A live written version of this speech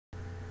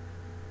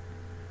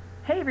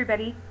Hey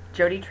everybody,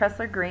 Jody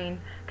Tressler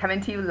Green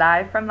coming to you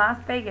live from Las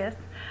Vegas.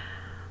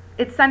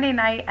 It's Sunday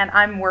night and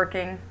I'm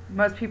working.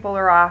 Most people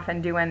are off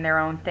and doing their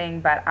own thing,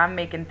 but I'm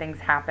making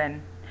things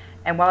happen.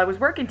 And while I was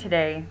working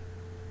today,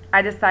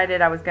 I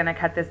decided I was going to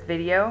cut this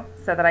video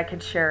so that I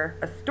could share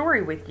a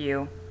story with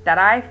you that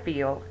I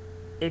feel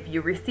if you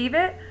receive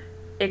it,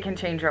 it can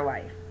change your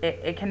life.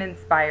 It can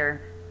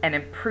inspire an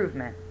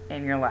improvement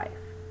in your life.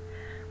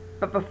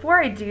 But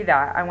before I do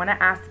that, I want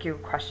to ask you a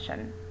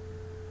question.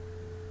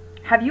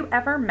 Have you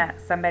ever met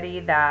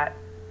somebody that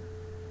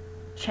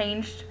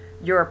changed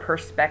your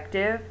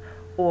perspective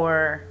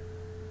or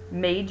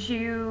made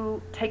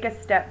you take a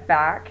step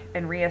back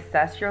and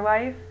reassess your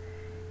life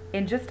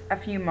in just a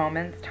few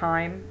moments'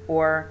 time,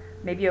 or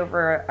maybe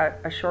over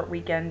a short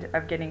weekend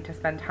of getting to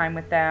spend time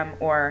with them,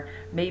 or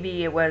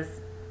maybe it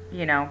was,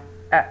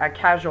 a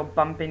casual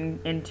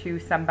bumping into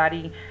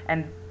somebody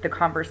and the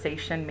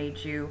conversation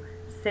made you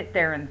sit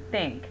there and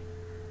think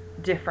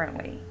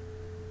differently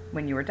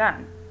when you were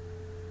done?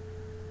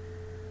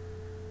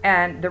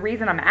 And the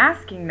reason I'm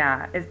asking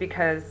that is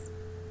because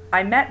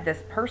I met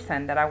this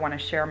person that I want to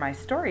share my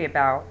story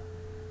about,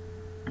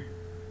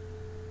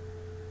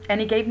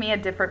 and he gave me a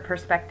different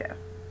perspective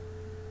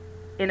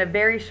in a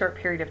very short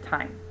period of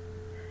time,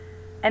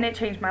 and it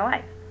changed my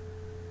life.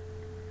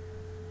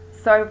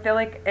 So I feel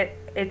like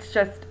it's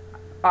just,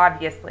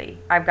 obviously,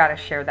 I've got to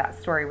share that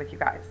story with you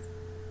guys.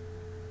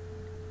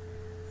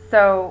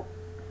 So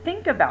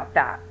think about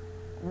that.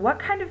 What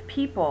kind of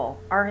people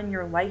are in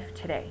your life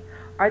today?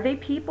 Are they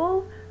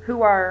people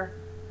who are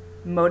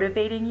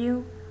motivating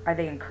you? Are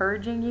they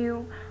encouraging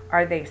you?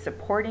 Are they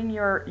supporting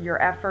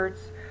your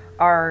efforts?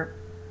 Are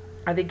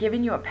they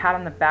giving you a pat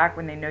on the back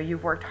when they know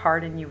you've worked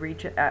hard and you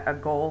reach a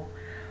goal?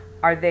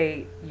 Are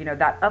they,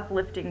 that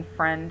uplifting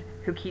friend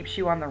who keeps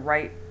you on the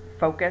right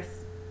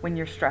focus when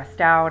you're stressed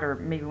out or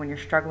maybe when you're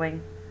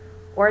struggling?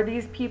 Or are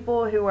these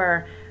people who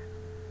are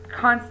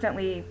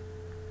constantly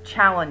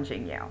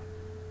challenging you?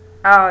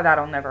 Oh,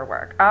 that'll never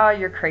work. Oh,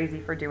 you're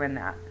crazy for doing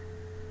that.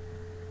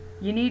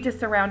 You need to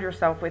surround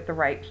yourself with the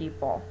right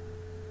people.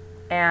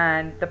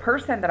 And the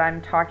person that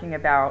I'm talking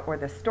about, or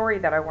the story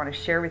that I want to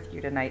share with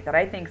you tonight that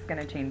I think is going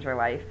to change your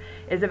life,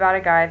 is about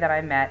a guy that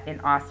I met in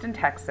Austin,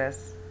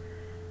 Texas,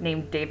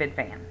 named David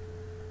Vann.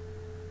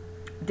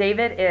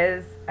 David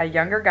is a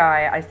younger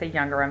guy. I say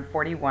younger, I'm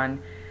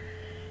 41.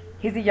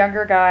 He's a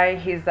younger guy.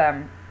 He's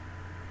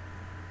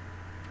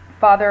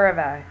father of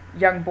a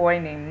young boy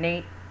named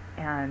Nate,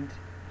 and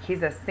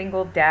he's a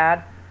single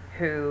dad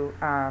who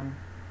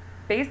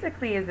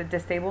basically is a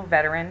disabled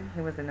veteran.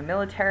 He was in the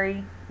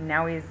military.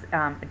 Now he's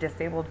a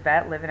disabled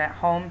vet living at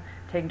home,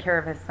 taking care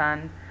of his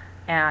son,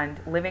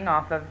 and living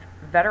off of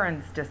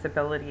veterans'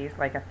 disabilities,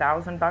 like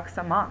 $1,000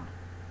 a month,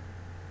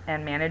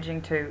 and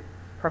managing to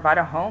provide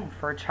a home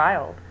for a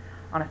child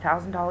on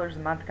 $1,000 a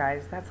month,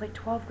 guys. That's like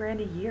 12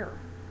 grand a year.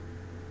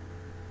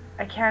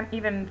 I can't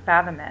even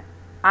fathom it.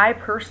 I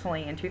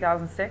personally, in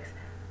 2006,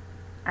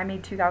 I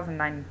made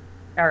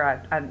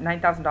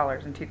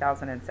 $9,000 in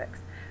 2006.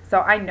 So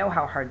I know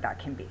how hard that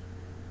can be.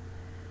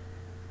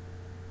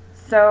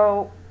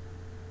 So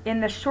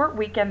in the short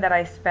weekend that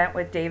I spent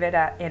with David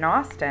in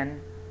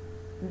Austin,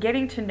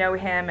 getting to know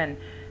him and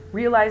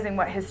realizing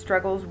what his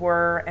struggles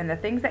were and the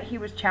things that he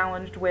was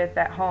challenged with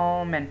at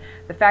home, and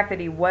the fact that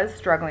he was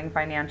struggling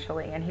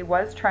financially and he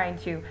was trying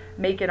to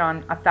make it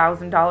on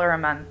 $1,000 a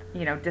month,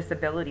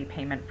 disability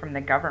payment from the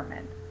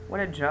government.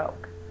 What a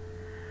joke.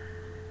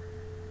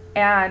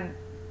 And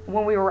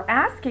when we were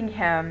asking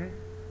him,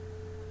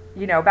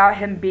 about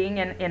him being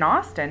in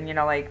Austin,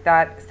 like,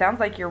 that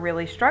sounds like you're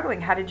really struggling.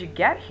 How did you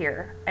get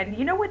here? And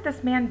you know what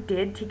this man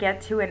did to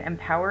get to an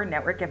Empower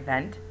Network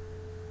event?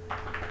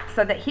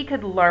 So that he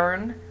could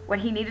learn what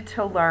he needed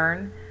to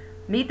learn,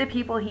 meet the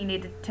people he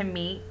needed to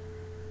meet,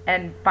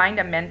 and find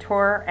a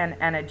mentor and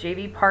a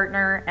JV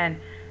partner,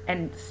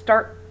 and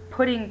start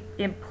putting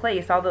in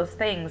place all those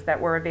things that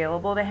were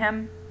available to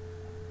him.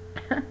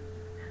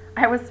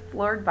 I was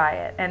floored by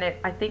it, and it,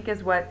 I think,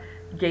 is what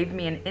gave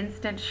me an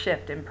instant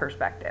shift in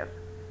perspective.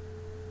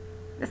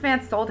 This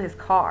man sold his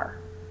car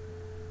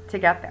to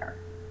get there.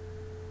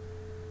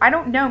 I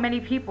don't know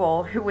many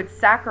people who would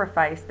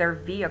sacrifice their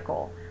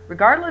vehicle,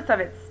 regardless of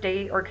its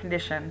state or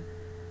condition,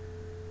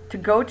 to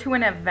go to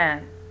an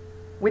event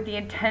with the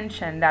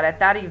intention that at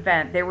that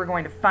event they were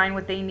going to find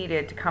what they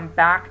needed to come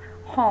back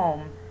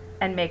home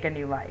and make a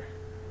new life.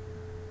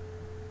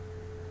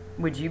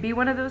 Would you be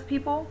one of those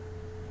people?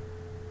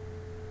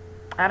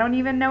 I don't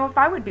even know if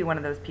I would be one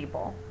of those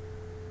people.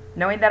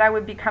 Knowing that I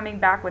would be coming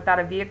back without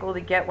a vehicle to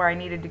get where I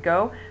needed to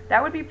go,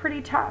 that would be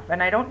pretty tough.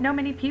 And I don't know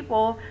many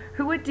people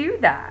who would do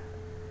that.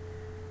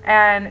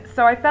 And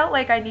so I felt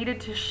like I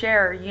needed to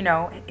share,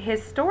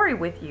 his story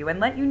with you and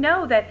let you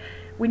know that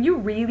when you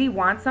really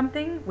want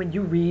something,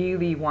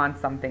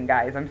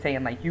 guys, I'm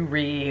saying, like, you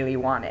really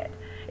want it.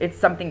 It's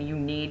something you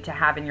need to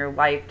have in your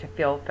life to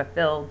feel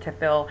fulfilled, to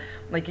feel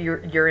like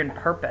you're in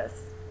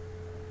purpose.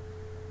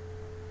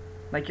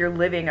 Like you're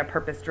living a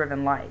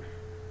purpose-driven life,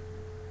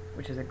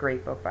 which is a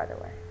great book, by the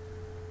way.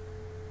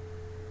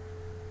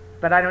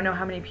 But I don't know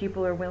how many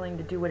people are willing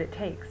to do what it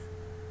takes.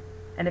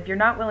 And if you're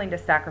not willing to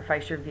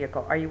sacrifice your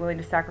vehicle, are you willing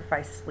to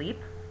sacrifice sleep?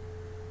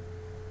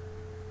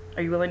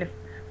 Are you willing to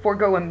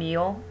forego a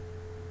meal,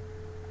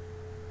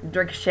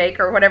 drink a shake,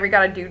 or whatever you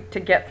got to do to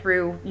get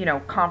through,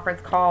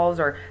 conference calls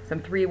or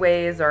some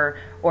three-ways or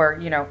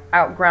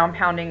out ground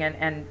pounding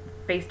and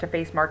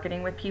face-to-face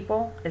marketing with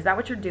people? Is that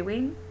what you're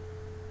doing?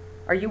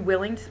 Are you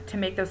willing to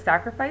make those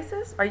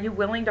sacrifices? Are you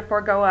willing to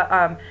forego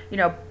a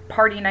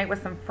party night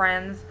with some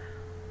friends,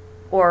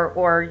 or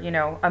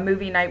a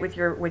movie night with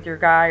your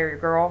guy or your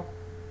girl?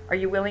 Are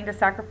you willing to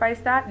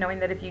sacrifice that, knowing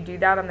that if you do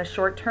that on the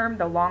short term,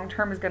 the long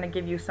term is going to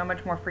give you so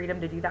much more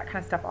freedom to do that kind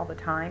of stuff all the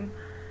time?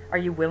 Are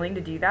you willing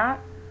to do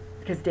that?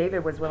 Because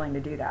David was willing to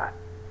do that.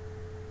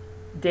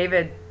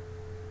 David,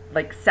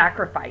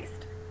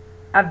 sacrificed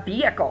a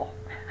vehicle.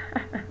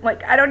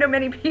 I don't know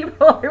many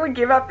people who would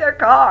give up their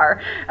car.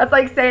 That's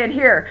like saying,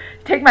 here,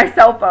 take my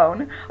cell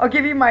phone. I'll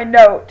give you my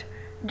note.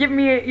 Give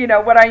me,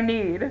 what I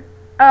need.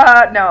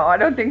 No, I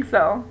don't think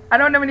so. I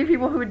don't know many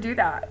people who would do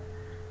that.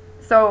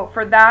 So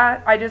for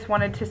that, I just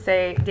wanted to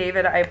say,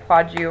 David, I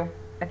applaud you.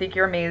 I think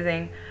you're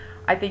amazing.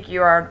 I think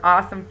you are an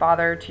awesome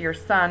father to your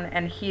son,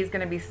 and he's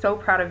going to be so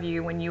proud of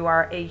you when you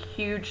are a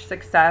huge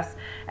success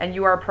and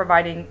you are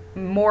providing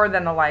more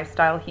than the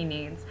lifestyle he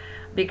needs,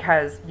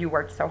 because you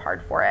worked so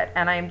hard for it.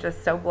 And I am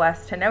just so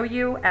blessed to know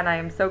you, and I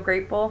am so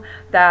grateful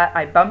that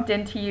I bumped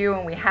into you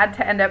and we had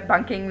to end up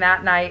bunking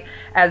that night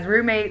as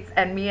roommates,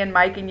 and me and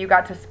Mike and you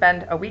got to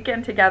spend a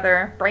weekend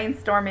together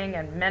brainstorming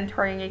and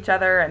mentoring each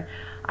other, and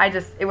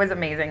it was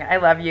amazing. I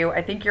love you.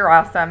 I think you're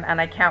awesome,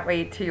 and I can't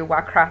wait to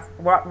walk across,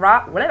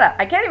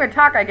 I can't even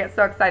talk, I get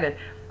so excited.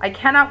 I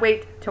cannot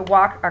wait to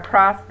walk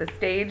across the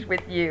stage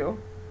with you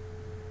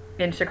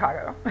in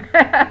Chicago.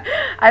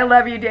 I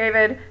love you,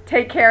 David.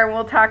 Take care.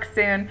 We'll talk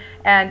soon.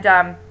 And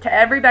to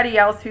everybody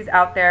else who's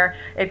out there,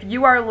 if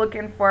you are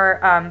looking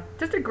for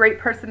just a great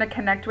person to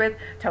connect with,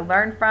 to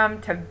learn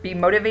from, to be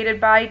motivated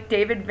by,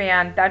 David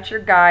Vann, that's your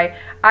guy.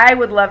 I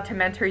would love to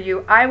mentor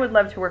you. I would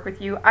love to work with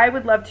you. I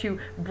would love to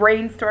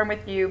brainstorm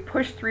with you,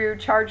 push through,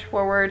 charge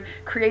forward,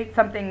 create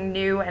something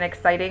new and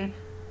exciting.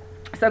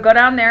 So go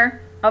down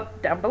there,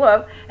 down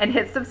below, and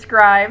hit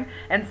subscribe,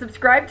 and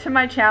subscribe to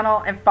my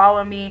channel and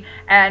follow me,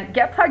 and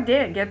get plugged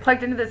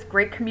into this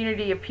great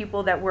community of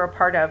people that we're a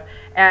part of,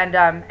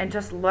 and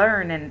just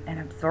learn and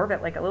absorb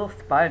it like a little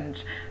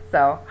sponge.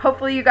 So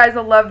hopefully you guys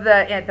will love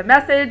the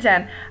message,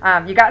 and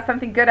you got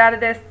something good out of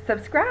this.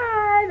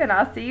 Subscribe, and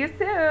I'll see you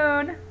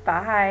soon.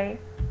 Bye.